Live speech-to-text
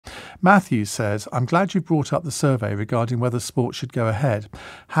Matthew says, I'm glad you brought up the survey regarding whether sport should go ahead.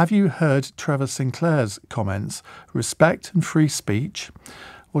 Have you heard Trevor Sinclair's comments? Respect and free speech.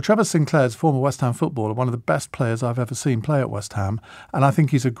 Well, Trevor Sinclair's former West Ham footballer, one of the best players I've ever seen play at West Ham, and I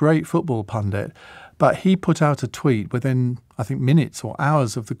think he's a great football pundit. But he put out a tweet within, I think, minutes or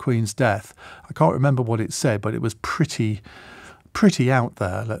hours of the Queen's death. I can't remember what it said, but it was pretty out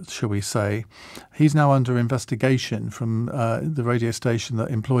there, shall we say. He's now under investigation from the radio station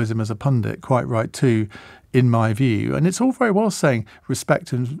that employs him as a pundit, quite right too, in my view. And it's all very well saying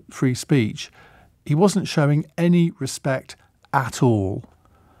respect and free speech. He wasn't showing any respect at all.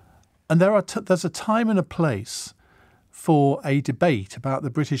 And there's a time and a place for a debate about the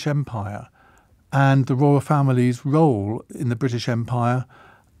British Empire and the royal family's role in the British Empire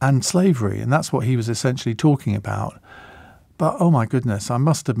and slavery. And that's what he was essentially talking about. But, oh my goodness, I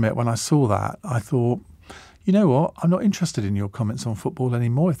must admit, when I saw that, I thought, you know what, I'm not interested in your comments on football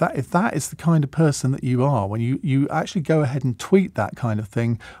anymore. If that is the kind of person that you are, when you actually go ahead and tweet that kind of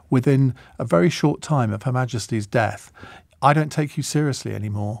thing within a very short time of Her Majesty's death, I don't take you seriously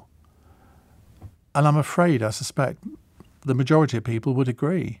anymore. And I'm afraid, I suspect, the majority of people would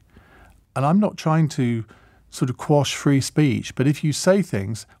agree. And I'm not trying to sort of quash free speech, but if you say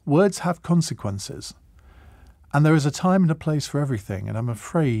things, words have consequences. And there is a time and a place for everything, and I'm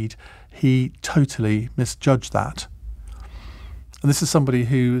afraid he totally misjudged that. And this is somebody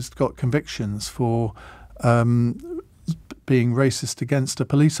who's got convictions for being racist against a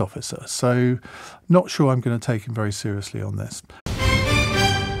police officer. So not sure I'm going to take him very seriously on this.